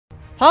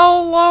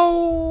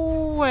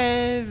Hello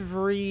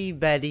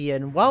everybody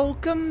and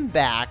welcome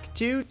back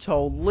to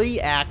Totally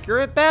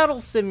Accurate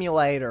Battle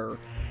Simulator.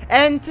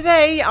 And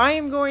today I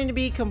am going to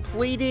be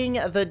completing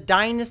the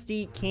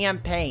Dynasty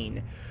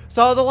campaign.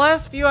 So the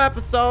last few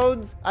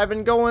episodes I've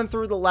been going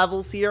through the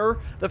levels here.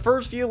 The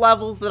first few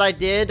levels that I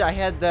did, I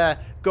had to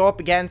go up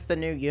against the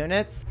new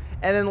units.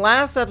 And then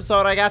last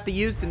episode I got to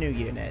use the new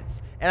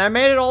units. And I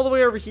made it all the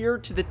way over here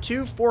to the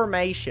 2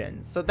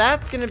 formations. So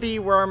that's going to be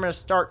where I'm going to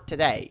start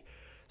today.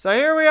 So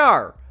here we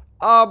are.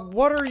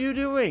 What are you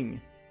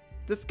doing?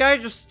 This guy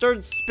just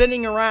started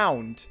spinning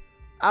around.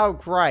 Oh,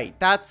 great.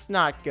 That's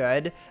not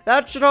good.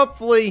 That should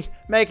hopefully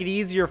make it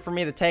easier for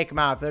me to take them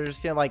out if they're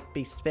just gonna, like,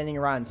 be spinning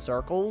around in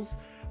circles.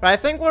 But I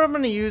think what I'm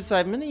gonna use,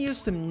 some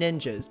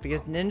ninjas,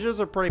 because ninjas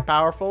are pretty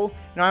powerful.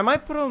 You know, I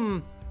might put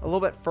them a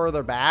little bit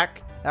further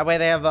back. That way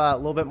they have a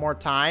little bit more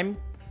time.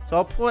 So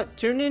I'll put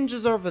 2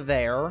 ninjas over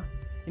there.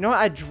 You know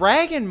what? A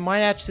dragon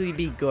might actually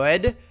be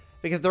good,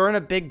 because they're in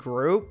a big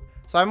group.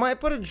 So I might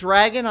put a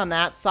dragon on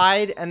that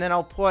side, and then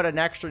I'll put an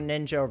extra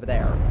ninja over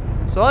there.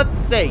 So let's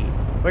see.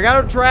 We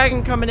got a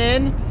dragon coming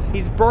in.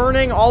 He's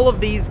burning all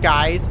of these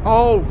guys.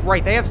 Oh,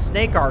 right. They have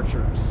snake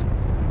archers.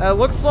 It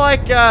looks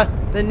like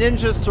the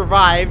ninjas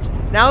survived.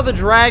 Now the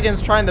dragon's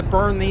trying to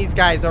burn these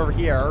guys over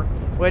here,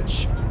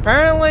 which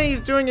apparently he's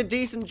doing a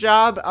decent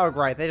job. Oh,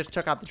 right. They just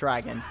took out the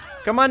dragon.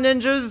 Come on,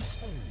 ninjas.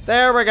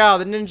 There we go.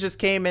 The ninjas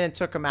came in and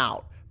took him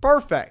out.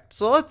 Perfect.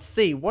 So let's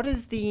see. What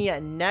is the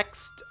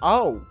next?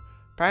 Oh.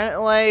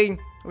 Apparently,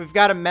 we've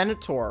got a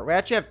Minotaur. We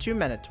actually have 2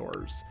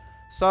 Minotaurs.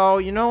 So,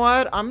 you know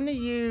what? I'm going to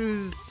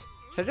use...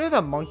 Should I do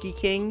the Monkey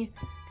King?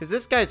 Because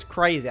this guy's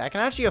crazy. I can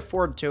actually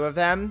afford 2 of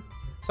them.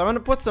 So, I'm going to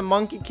put some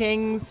Monkey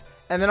Kings,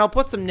 and then I'll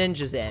put some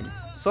ninjas in.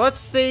 So, let's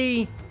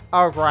see...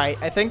 Oh, right.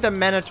 I think the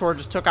Minotaur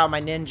just took out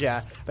my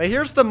ninja. But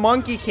here's the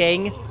Monkey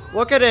King.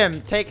 Look at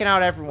him taking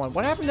out everyone.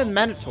 What happened to the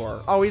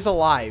Minotaur? Oh, he's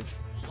alive.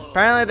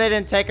 Apparently, they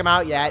didn't take him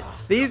out yet.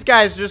 These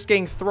guys are just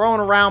getting thrown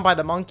around by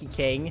the Monkey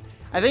King.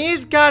 I think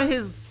he's got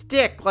his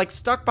stick, like,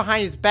 stuck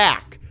behind his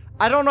back.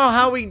 I don't know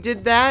how he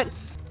did that.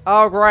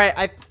 Oh, right.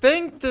 I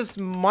think this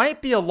might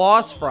be a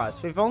loss for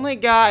us. We've only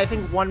got, I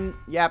think, 1...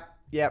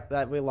 Yep,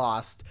 that we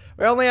lost.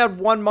 We only had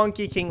 1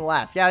 Monkey King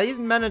left. Yeah, these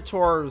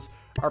Minotaurs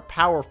are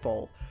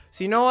powerful.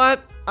 So, you know what?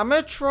 I'm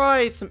going to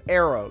try some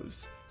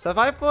arrows. So, if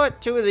I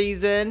put 2 of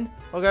these in,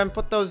 we'll go ahead and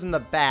put those in the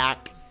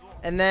back.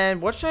 And then,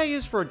 what should I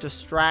use for a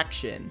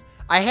distraction?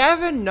 I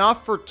have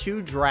enough for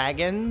 2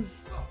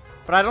 dragons.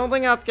 But I don't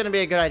think that's going to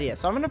be a good idea.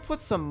 So I'm going to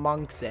put some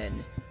monks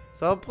in.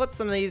 So I'll put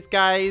some of these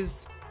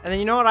guys. And then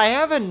you know what? I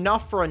have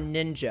enough for a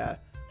ninja.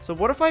 So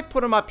what if I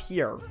put him up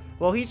here?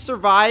 Will he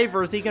survive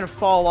or is he going to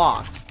fall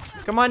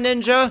off? Come on,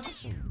 ninja.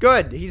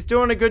 Good. He's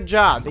doing a good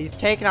job. He's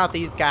taking out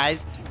these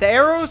guys. The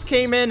arrows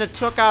came in and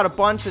took out a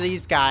bunch of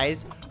these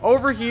guys.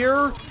 Over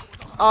here,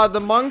 the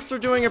monks are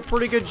doing a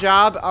pretty good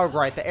job. Oh,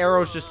 right. The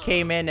arrows just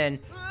came in and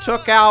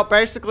took out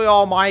basically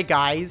all my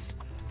guys.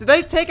 Did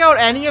they take out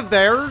any of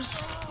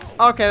theirs?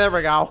 Okay, there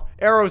we go.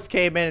 Arrows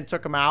came in and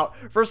took them out.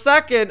 For a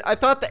second, I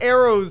thought the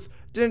arrows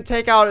didn't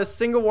take out a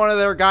single one of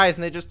their guys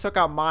and they just took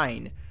out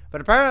mine.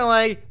 But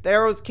apparently, the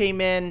arrows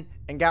came in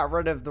and got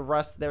rid of the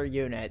rest of their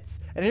units.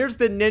 And here's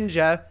the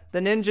ninja.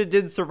 The ninja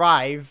did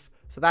survive,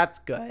 so that's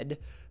good.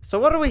 So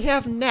what do we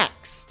have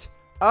next?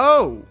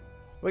 Oh,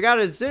 we got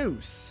a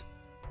Zeus.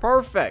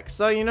 Perfect.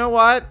 So you know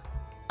what?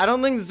 I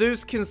don't think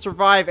Zeus can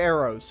survive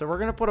arrows. So we're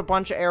going to put a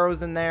bunch of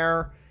arrows in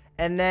there.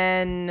 And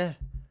then...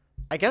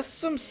 I guess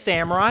some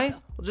samurai.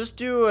 We'll just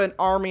do an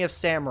army of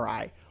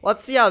samurai.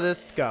 Let's see how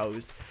this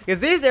goes.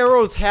 Because these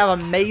arrows have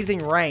amazing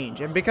range.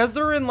 And because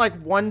they're in like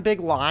one big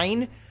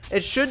line,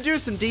 it should do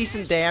some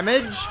decent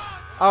damage.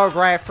 Oh,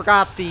 right. I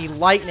forgot the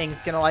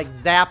lightning's going to like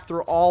zap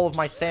through all of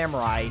my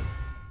samurai.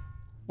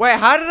 Wait,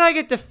 how did I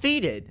get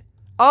defeated?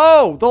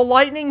 Oh, the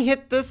lightning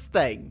hit this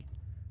thing.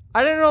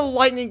 I didn't know the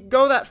lightning could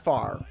go that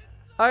far.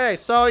 Okay,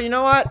 so you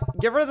know what?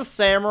 Get rid of the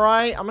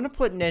samurai. I'm going to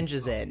put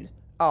ninjas in.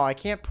 Oh, I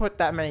can't put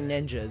that many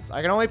ninjas.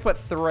 I can only put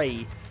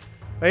 3.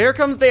 But here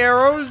comes the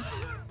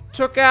arrows.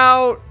 Took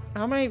out...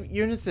 How many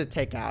units did it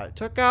take out? It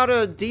took out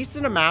a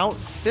decent amount.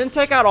 Didn't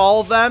take out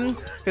all of them.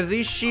 Because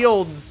these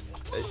shields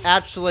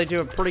actually do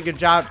a pretty good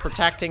job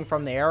protecting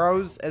from the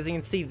arrows. As you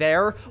can see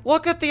there.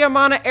 Look at the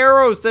amount of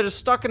arrows that is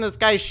stuck in this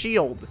guy's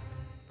shield.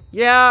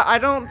 Yeah, I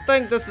don't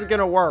think this is going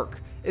to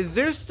work. Is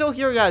Zeus still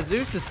here? Yeah,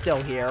 Zeus is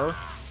still here.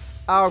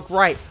 Oh,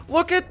 great.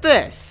 Look at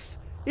this.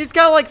 He's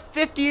got like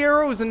 50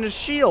 arrows in his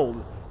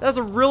shield. That's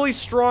a really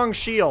strong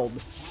shield.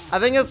 I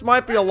think this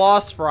might be a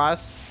loss for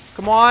us.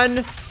 Come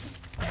on.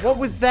 What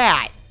was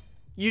that?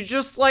 You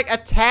just like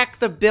attacked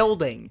the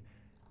building.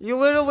 You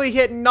literally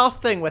hit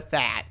nothing with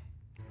that.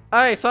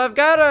 Alright, so I've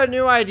got a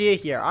new idea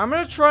here. I'm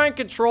going to try and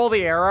control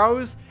the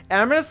arrows. And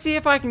I'm going to see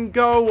if I can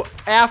go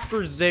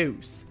after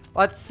Zeus.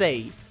 Let's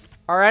see.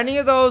 Are any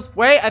of those...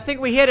 Wait, I think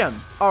we hit him.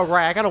 Oh,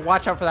 right. I got to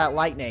watch out for that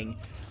lightning.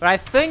 But I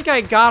think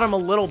I got him a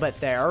little bit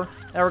there.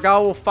 There we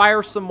go. We'll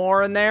fire some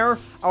more in there.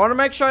 I want to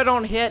make sure I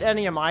don't hit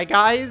any of my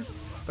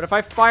guys. But if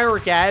I fire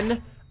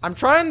again, I'm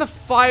trying to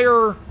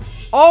fire...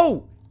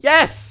 Oh,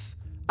 yes!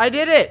 I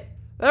did it!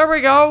 There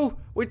we go.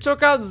 We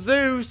took out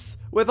Zeus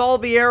with all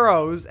the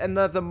arrows, and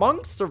the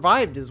monks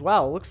survived as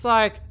well. Looks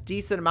like a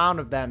decent amount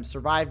of them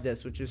survived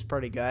this, which is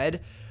pretty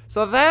good.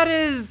 So that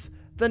is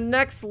the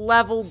next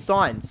level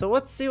done. So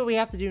let's see what we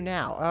have to do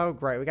now. Oh,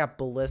 great. We got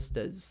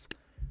ballistas.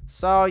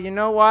 So, you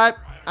know what?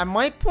 I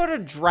might put a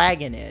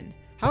dragon in.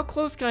 How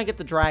close can I get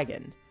the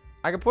dragon?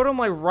 I can put him,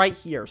 like, right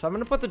here. So I'm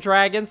going to put the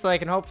dragon so I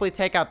can hopefully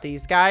take out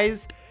these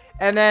guys.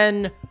 And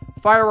then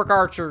firework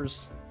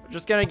archers. We're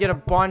just going to get a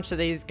bunch of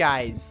these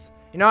guys.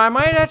 You know, I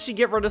might actually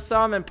get rid of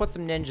some and put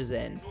some ninjas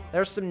in.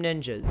 There's some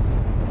ninjas.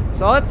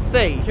 So let's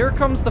see. Here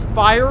comes the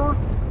fire.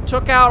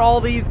 Took out all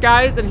these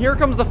guys. And here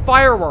comes the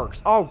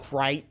fireworks. Oh,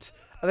 great.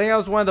 I think that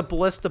was one of the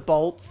ballista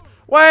bolts.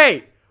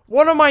 Wait.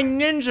 One of my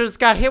ninjas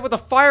got hit with a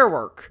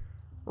firework.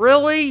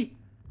 Really?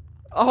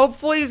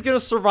 Hopefully he's going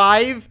to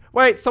survive.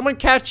 Wait, someone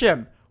catch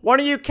him. One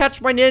of you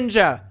catch my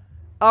ninja.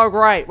 Oh,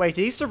 great. Wait,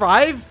 did he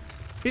survive?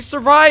 He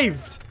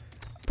survived.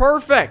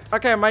 Perfect.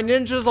 Okay, my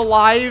ninja's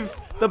alive.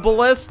 The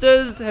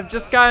ballistas have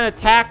just gotten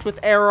attacked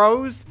with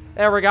arrows.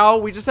 There we go.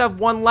 We just have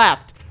one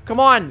left. Come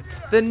on.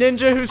 The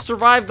ninja who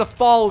survived the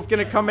fall is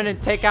going to come in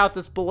and take out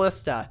this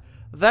ballista.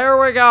 There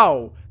we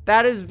go.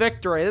 That is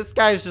victory. This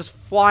guy's just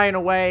flying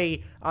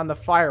away on the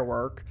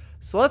firework.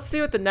 So let's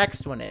see what the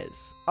next one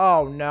is.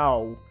 Oh,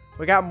 no.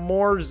 We got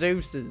more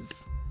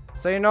Zeuses.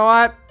 So you know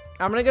what?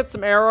 I'm going to get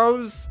some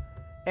arrows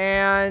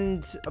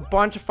and a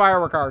bunch of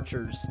firework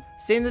archers.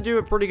 Seem to do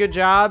a pretty good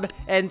job.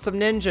 And some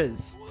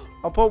ninjas.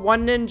 I'll put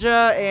one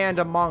ninja and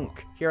a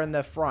monk here in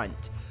the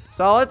front.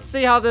 So let's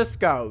see how this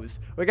goes.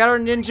 We got our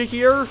ninja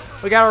here.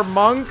 We got our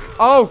monk.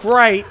 Oh,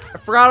 great. I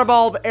forgot about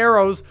all the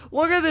arrows.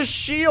 Look at this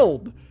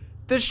shield.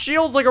 This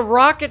shield's like a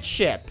rocket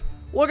ship.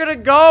 Look at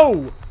it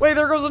go. Wait,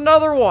 there goes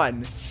another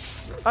one.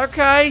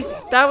 Okay,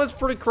 that was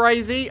pretty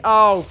crazy.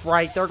 Oh,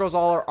 right. There goes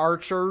all our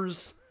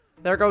archers.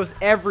 There goes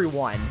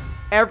everyone.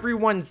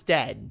 Everyone's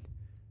dead.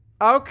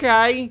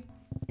 Okay.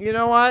 You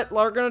know what?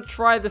 We're going to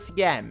try this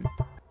again.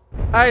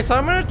 Alright, so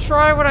I'm going to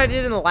try what I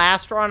did in the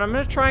last round. I'm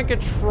going to try and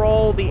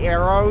control the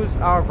arrows.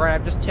 Oh, great.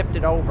 I've just tipped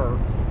it over.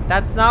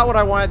 That's not what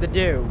I wanted to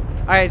do.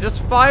 Alright,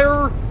 just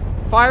fire.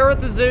 Fire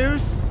at the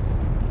Zeus.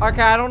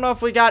 Okay, I don't know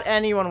if we got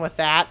anyone with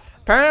that.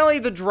 Apparently,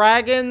 the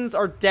dragons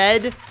are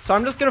dead. So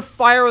I'm just going to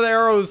fire the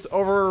arrows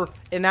over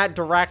in that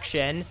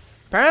direction.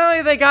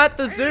 Apparently, they got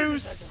the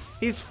Zeus.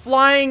 He's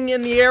flying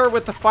in the air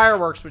with the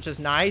fireworks, which is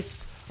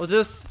nice. We'll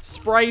just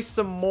spray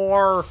some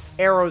more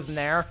arrows in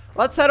there.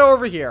 Let's head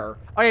over here.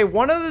 Okay,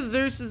 one of the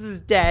Zeuses is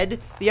dead.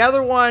 The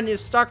other one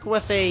is stuck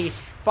with a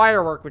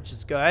firework, which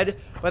is good.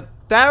 But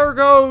there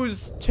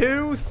goes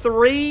 2,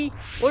 3.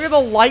 Look at the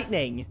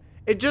lightning.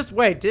 It just,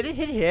 wait, did it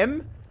hit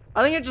him?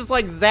 I think it just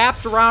like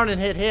zapped around and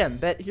hit him.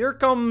 But here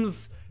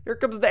comes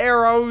the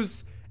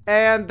arrows.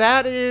 And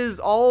that is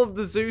all of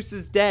the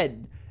Zeuses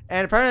dead.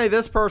 And apparently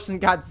this person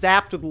got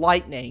zapped with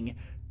lightning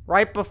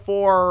right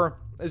before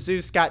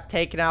Zeus got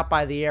taken out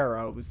by the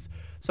arrows.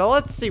 So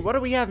let's see. What do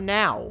we have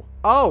now?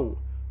 Oh,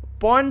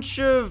 bunch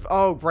of...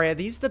 Oh, great. Are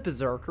these the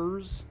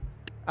berserkers?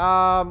 You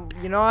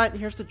know what?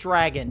 Here's the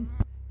dragon.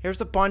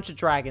 Here's a bunch of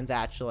dragons,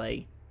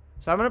 actually.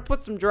 So I'm going to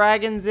put some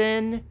dragons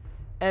in.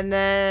 And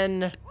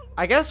then,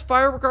 I guess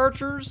firework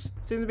archers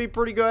seem to be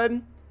pretty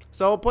good.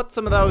 So I'll put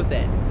some of those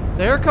in.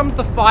 There comes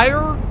the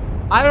fire.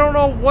 I don't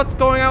know what's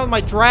going on with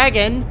my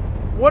dragon.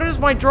 What is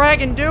my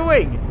dragon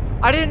doing?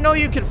 I didn't know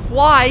you could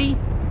fly.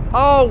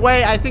 Oh,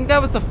 wait, I think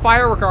that was the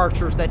firework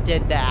archers that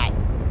did that.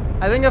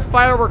 I think the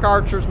firework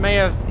archers may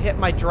have hit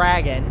my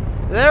dragon.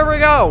 There we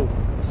go.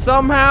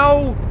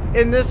 Somehow,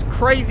 in this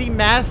crazy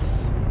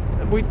mess,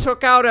 we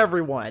took out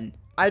everyone.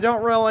 I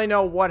don't really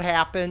know what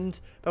happened,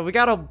 but we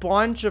got a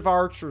bunch of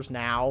archers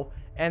now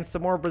and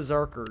some more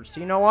berserkers. So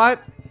you know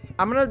what?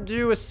 I'm going to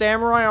do a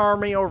samurai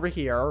army over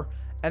here,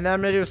 and then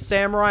I'm going to do a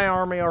samurai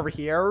army over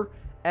here,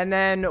 and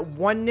then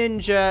one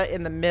ninja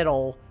in the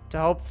middle to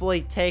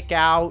hopefully take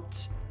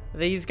out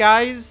these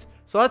guys.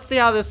 So let's see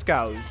how this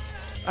goes.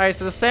 Alright,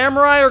 so the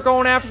samurai are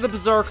going after the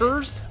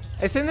berserkers.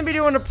 They seem to be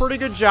doing a pretty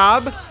good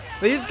job.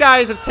 These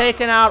guys have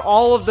taken out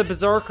all of the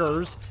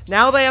berserkers.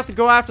 Now they have to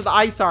go after the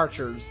ice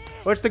archers.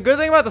 Which the good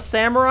thing about the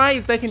samurai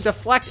is they can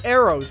deflect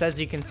arrows,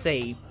 as you can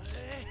see.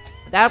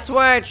 That's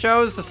why I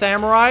chose the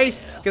samurai,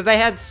 because they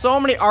had so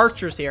many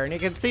archers here. And you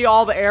can see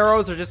all the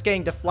arrows are just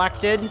getting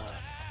deflected.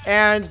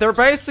 And they're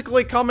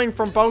basically coming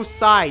from both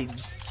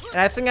sides.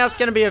 And I think that's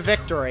going to be a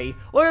victory.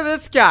 Look at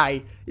this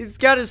guy. He's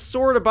got his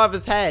sword above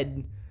his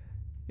head.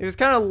 He was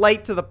kind of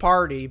late to the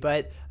party,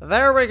 but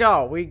there we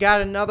go. We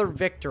got another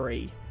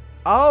victory.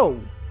 Oh,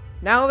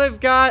 now they've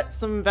got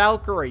some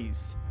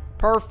Valkyries.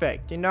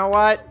 Perfect. You know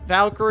what?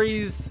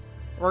 Valkyries,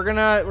 we're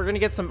gonna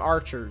get some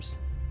archers.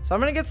 So I'm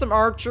gonna get some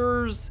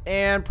archers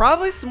and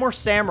probably some more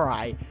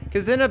samurai.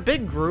 Because in a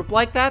big group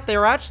like that,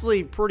 they're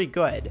actually pretty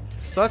good.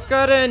 So let's go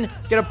ahead and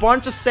get a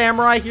bunch of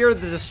samurai here to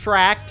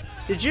distract.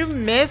 Did you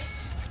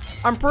miss?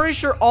 I'm pretty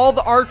sure all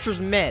the archers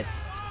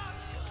missed.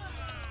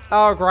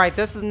 Oh, great.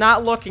 This is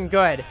not looking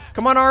good.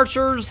 Come on,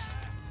 archers.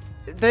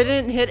 They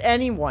didn't hit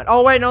anyone.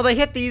 Oh, wait. No, they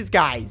hit these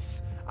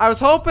guys. I was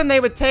hoping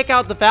they would take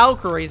out the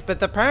Valkyries,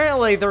 but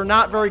apparently they're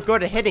not very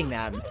good at hitting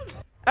them.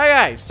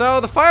 Okay, so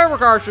the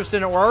firework archers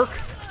didn't work.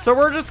 So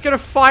we're just going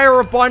to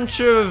fire a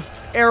bunch of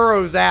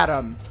arrows at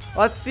them.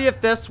 Let's see if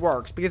this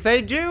works, because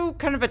they do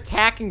kind of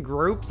attack in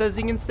groups, as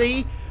you can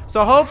see.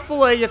 So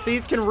hopefully, if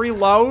these can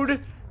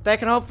reload, they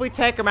can hopefully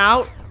take them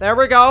out. There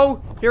we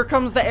go. Here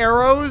comes the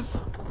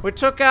arrows. We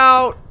took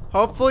out,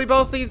 hopefully,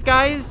 both these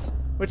guys.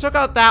 We took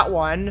out that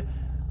one.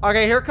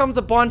 Okay, here comes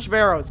a bunch of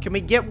arrows. Can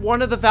we get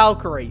one of the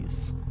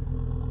Valkyries?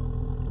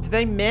 Did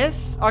they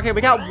miss? Okay,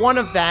 we got one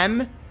of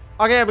them.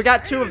 Okay, we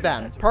got two of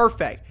them.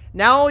 Perfect.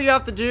 Now all you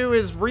have to do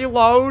is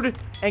reload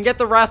and get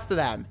the rest of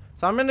them.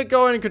 So I'm going to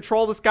go in and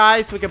control this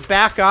guy so we can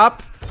back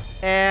up.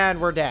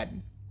 And we're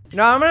dead.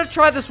 Now I'm going to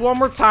try this one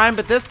more time,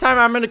 but this time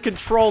I'm going to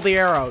control the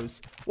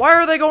arrows. Why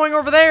are they going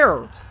over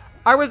there?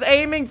 I was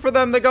aiming for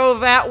them to go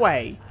that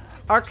way.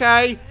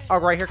 Okay. Oh,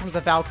 right. Here comes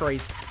the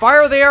Valkyries.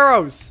 Fire the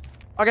arrows.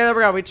 Okay, there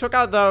we go. We took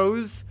out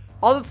those.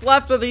 All that's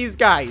left are these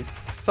guys.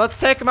 So let's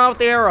take them out with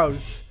the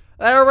arrows.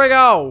 There we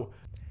go.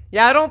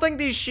 Yeah, I don't think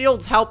these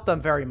shields help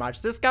them very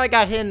much. This guy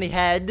got hit in the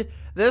head.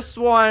 This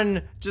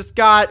one just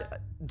got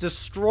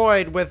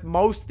destroyed with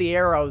most of the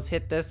arrows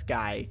hit this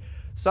guy.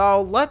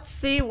 So let's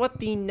see what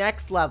the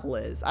next level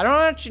is. I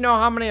don't actually know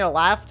how many are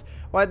left.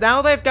 But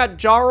now they've got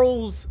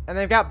jarls and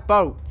they've got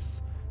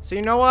boats. So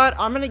you know what?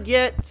 I'm going to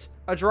get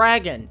a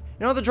dragon.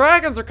 You know, the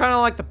dragons are kind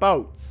of like the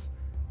boats.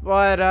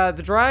 But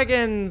the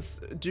dragons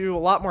do a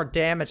lot more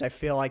damage, I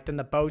feel like, than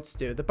the boats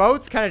do. The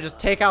boats kind of just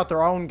take out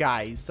their own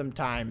guys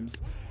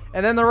sometimes.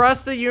 And then the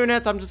rest of the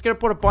units, I'm just going to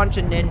put a bunch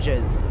of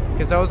ninjas.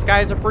 Because those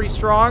guys are pretty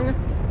strong.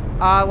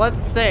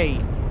 Let's see.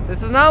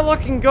 This is not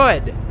looking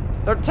good.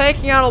 They're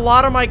taking out a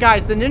lot of my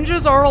guys. The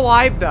ninjas are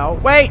alive, though.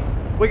 Wait.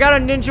 We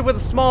got a ninja with a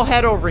small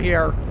head over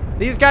here.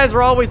 These guys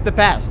are always the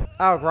best.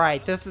 Oh,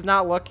 right. This is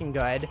not looking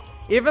good.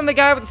 Even the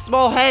guy with the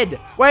small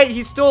head. Wait,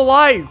 he's still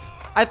alive.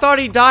 I thought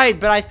he died,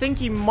 but I think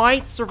he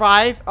might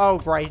survive. Oh,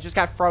 right. He just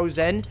got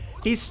frozen.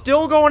 He's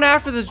still going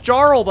after this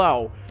Jarl,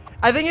 though.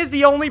 I think he's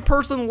the only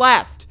person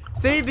left.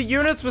 See, the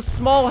units with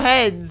small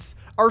heads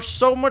are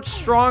so much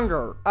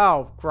stronger.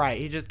 Oh, right.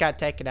 He just got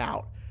taken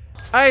out.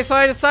 Alright, so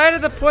I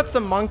decided to put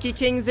some Monkey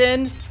Kings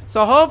in.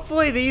 So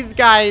hopefully these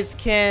guys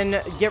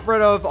can get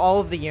rid of all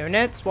of the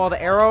units, while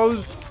the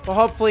arrows will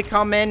hopefully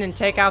come in and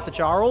take out the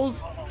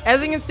Jarls.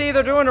 As you can see,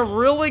 they're doing a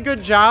really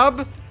good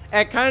job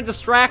at kind of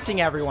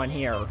distracting everyone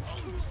here.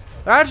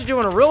 They're actually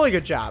doing a really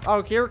good job.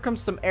 Oh, here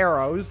comes some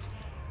arrows.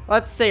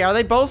 Let's see. Are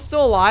they both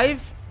still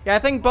alive? Yeah, I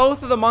think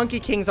both of the Monkey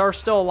Kings are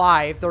still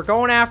alive. They're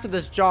going after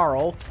this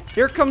Jarl.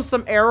 Here comes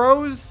some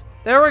arrows.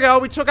 There we go.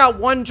 We took out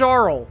one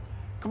Jarl.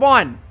 Come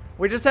on.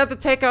 We just have to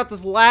take out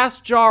this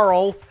last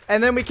Jarl,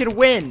 and then we can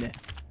win.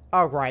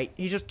 Oh, right.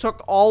 He just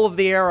took all of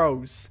the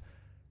arrows.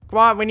 Come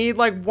on. We need,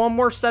 like, one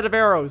more set of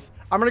arrows.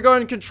 I'm going to go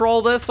ahead and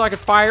control this so I can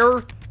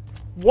fire.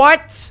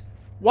 What?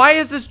 Why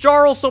is this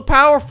Jarl so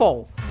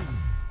powerful?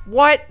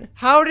 What?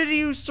 How did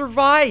you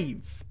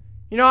survive?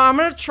 You know, I'm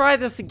going to try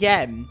this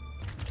again.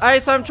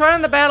 Alright, so I'm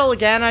trying the battle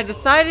again. I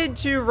decided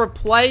to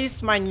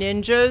replace my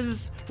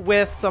ninjas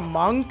with some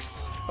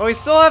monks. But we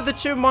still have the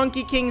two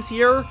Monkey Kings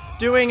here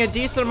doing a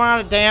decent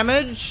amount of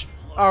damage.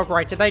 Oh,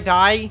 great. Did they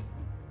die?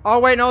 Oh,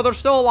 wait. No, they're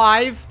still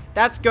alive.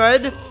 That's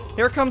good.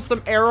 Here comes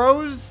some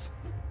arrows.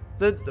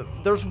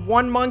 There's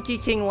one Monkey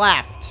King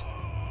left.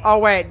 Oh,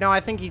 wait. No,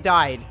 I think he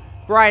died.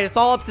 Right. It's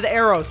all up to the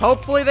arrows.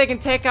 Hopefully they can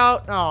take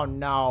out... Oh,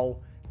 no.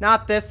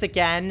 Not this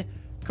again.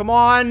 Come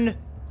on.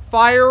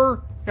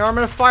 Fire. Here, I'm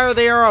going to fire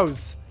the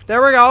arrows.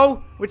 There we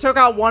go. We took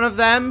out one of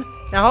them.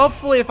 Now,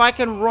 hopefully, if I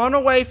can run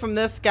away from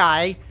this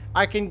guy,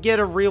 I can get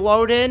a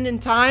reload in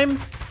time.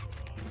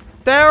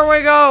 There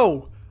we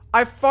go.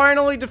 I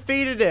finally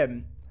defeated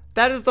him.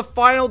 That is the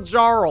final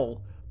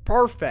Jarl.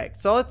 Perfect.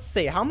 So, let's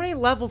see. How many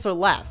levels are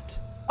left?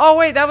 Oh,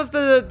 wait. That was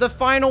the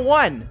final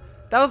one.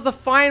 That was the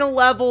final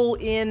level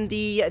in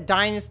the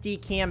Dynasty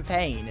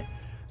campaign.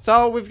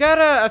 So, we've got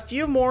a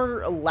few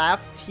more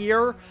left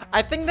here.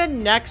 I think the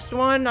next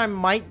one I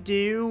might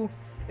do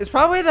is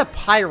probably the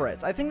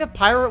Pirates. I think the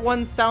Pirate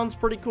one sounds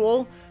pretty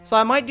cool. So,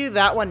 I might do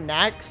that one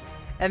next.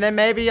 And then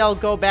maybe I'll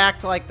go back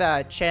to, like,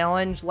 the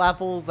challenge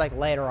levels, like,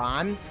 later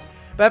on.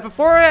 But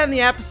before I end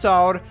the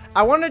episode,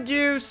 I want to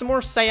do some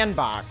more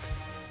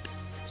sandbox.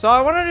 So,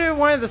 I want to do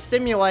one of the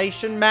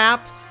simulation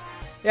maps.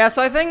 Yeah,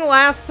 so I think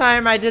last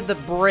time I did the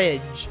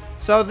bridge.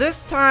 So,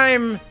 this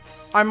time,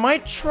 I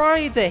might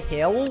try the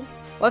hill.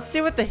 Let's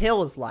see what the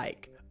hill is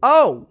like.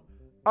 Oh,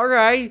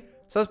 okay.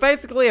 So it's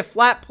basically a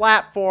flat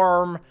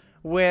platform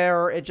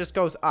where it just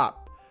goes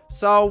up.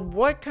 So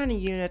what kind of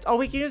units? Oh,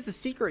 we can use the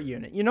secret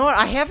unit. You know what?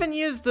 I haven't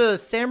used the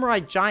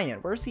Samurai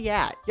Giant. Where's he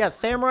at? Yeah,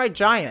 Samurai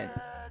Giant.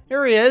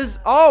 Here he is.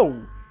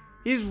 Oh,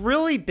 he's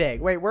really big.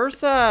 Wait,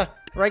 where's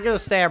regular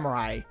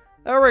Samurai?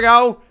 There we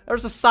go.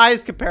 There's a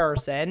size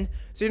comparison.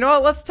 So you know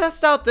what? Let's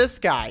test out this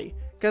guy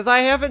because I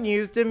haven't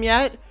used him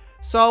yet.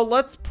 So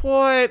let's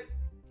put...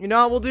 You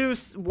know, we'll do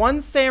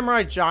one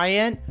Samurai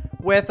Giant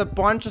with a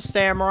bunch of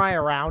samurai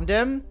around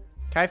him.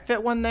 Can I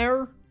fit one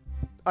there?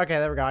 Okay,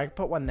 there we go. I can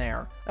put one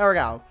there. There we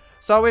go.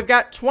 So we've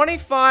got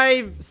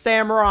 25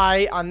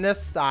 samurai on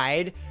this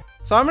side.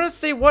 So I'm going to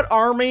see what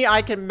army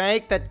I can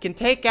make that can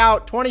take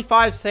out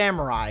 25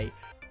 samurai.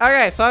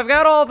 Okay, so I've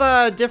got all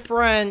the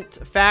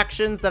different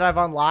factions that I've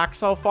unlocked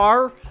so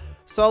far.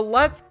 So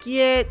let's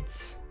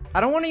get... I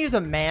don't want to use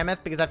a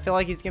mammoth because I feel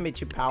like he's going to be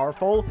too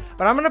powerful.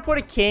 But I'm going to put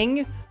a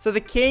king. So the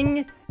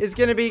king is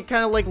going to be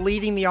kind of like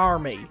leading the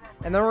army.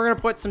 And then we're going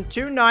to put some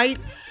 2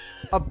 knights,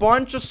 a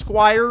bunch of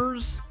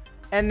squires,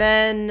 and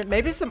then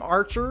maybe some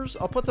archers.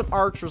 I'll put some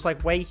archers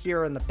like way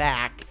here in the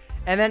back.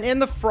 And then in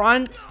the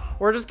front,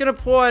 we're just going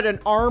to put an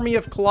army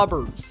of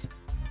clubbers.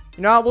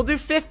 You know what? We'll do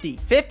 50.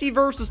 50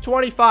 versus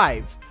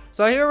 25.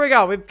 So here we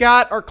go. We've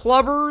got our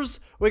clubbers.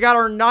 We got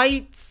our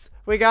knights.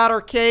 We got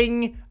our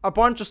king, a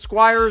bunch of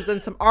squires,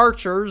 and some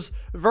archers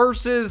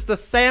versus the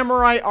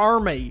samurai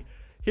army.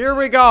 Here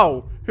we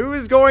go. Who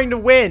is going to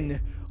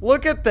win?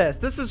 Look at this.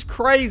 This is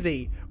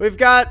crazy. We've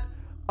got,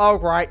 oh,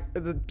 right,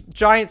 the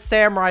giant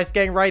samurai's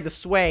getting ready to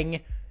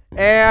swing.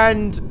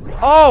 And,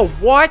 oh,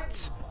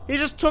 what? He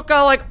just took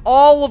out, like,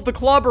 all of the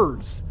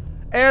clubbers.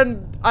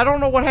 And I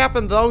don't know what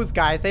happened to those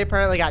guys. They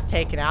apparently got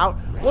taken out.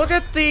 Look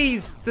at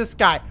this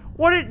guy.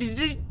 What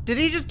did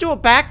he just do a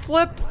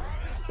backflip?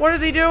 What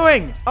is he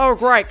doing? Oh,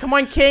 great. Come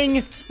on,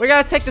 king. We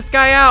gotta take this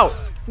guy out.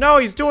 No,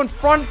 he's doing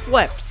front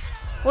flips.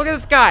 Look at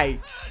this guy.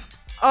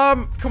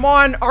 Come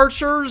on,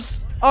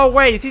 archers. Oh,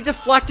 wait. Is he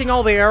deflecting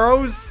all the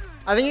arrows?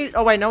 I think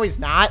oh, wait. No, he's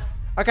not.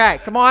 Okay,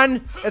 come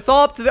on. It's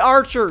all up to the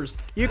archers.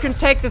 You can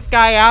take this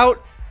guy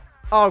out.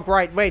 Oh,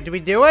 great. Wait, did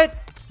we do it?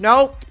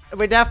 No,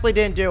 we definitely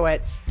didn't do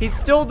it. He's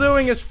still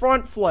doing his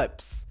front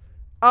flips.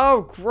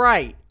 Oh,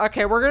 great.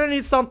 Okay, we're gonna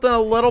need something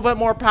a little bit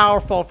more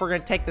powerful if we're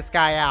gonna take this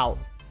guy out.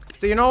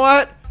 So you know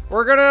what?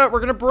 We're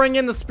gonna bring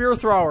in the spear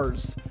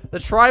throwers. The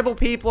tribal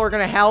people are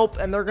gonna help,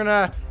 and they're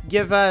gonna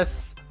give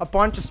us a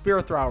bunch of spear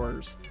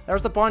throwers.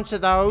 There's a bunch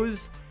of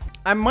those.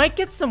 I might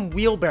get some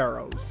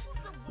wheelbarrows.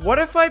 What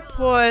if I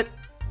put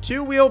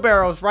 2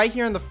 wheelbarrows right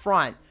here in the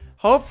front?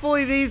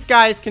 Hopefully these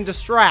guys can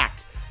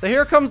distract. So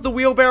here comes the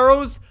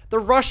wheelbarrows. They're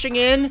rushing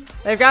in.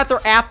 They've got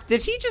their app.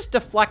 Did he just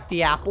deflect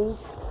the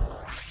apples?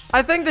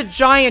 I think the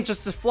giant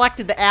just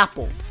deflected the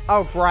apples.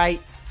 Oh,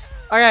 great.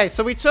 Okay,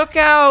 so we took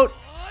out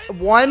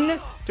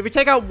 1. Did we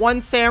take out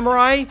 1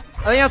 samurai?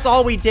 I think that's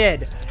all we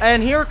did.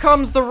 And here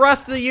comes the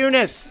rest of the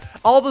units.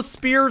 All the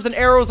spears and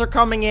arrows are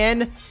coming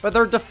in, but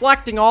they're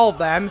deflecting all of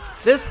them.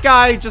 This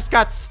guy just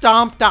got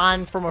stomped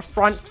on from a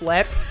front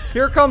flip.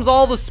 Here comes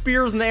all the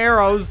spears and the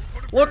arrows.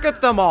 Look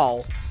at them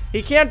all.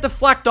 He can't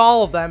deflect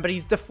all of them, but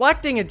he's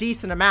deflecting a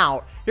decent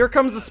amount. Here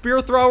comes the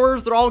spear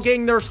throwers. They're all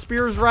getting their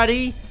spears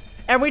ready.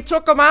 And we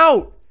took him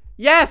out.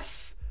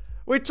 Yes.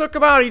 We took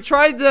him out. He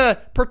tried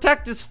to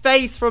protect his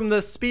face from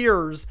the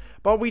spears,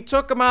 but we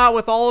took him out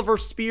with all of our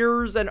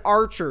spears and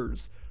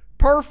archers.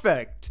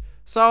 Perfect.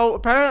 So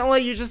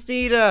apparently you just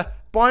need a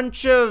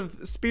bunch of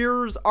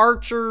spears,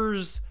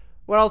 archers.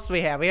 What else do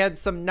we have? We had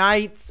some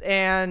knights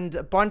and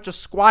a bunch of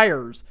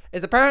squires.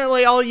 Is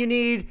apparently all you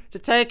need to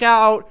take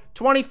out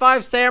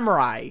 25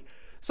 samurai.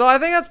 So I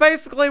think that's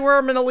basically where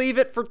I'm going to leave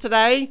it for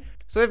today.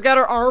 So we've got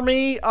our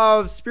army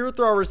of spear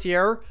throwers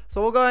here.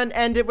 So we'll go ahead and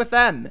end it with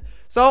them.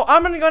 So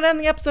I'm going to go ahead and end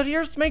the episode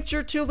here. So make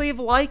sure to leave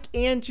a like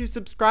and to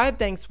subscribe.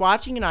 Thanks for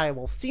watching, and I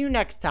will see you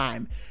next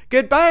time.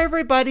 Goodbye,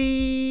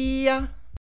 everybody.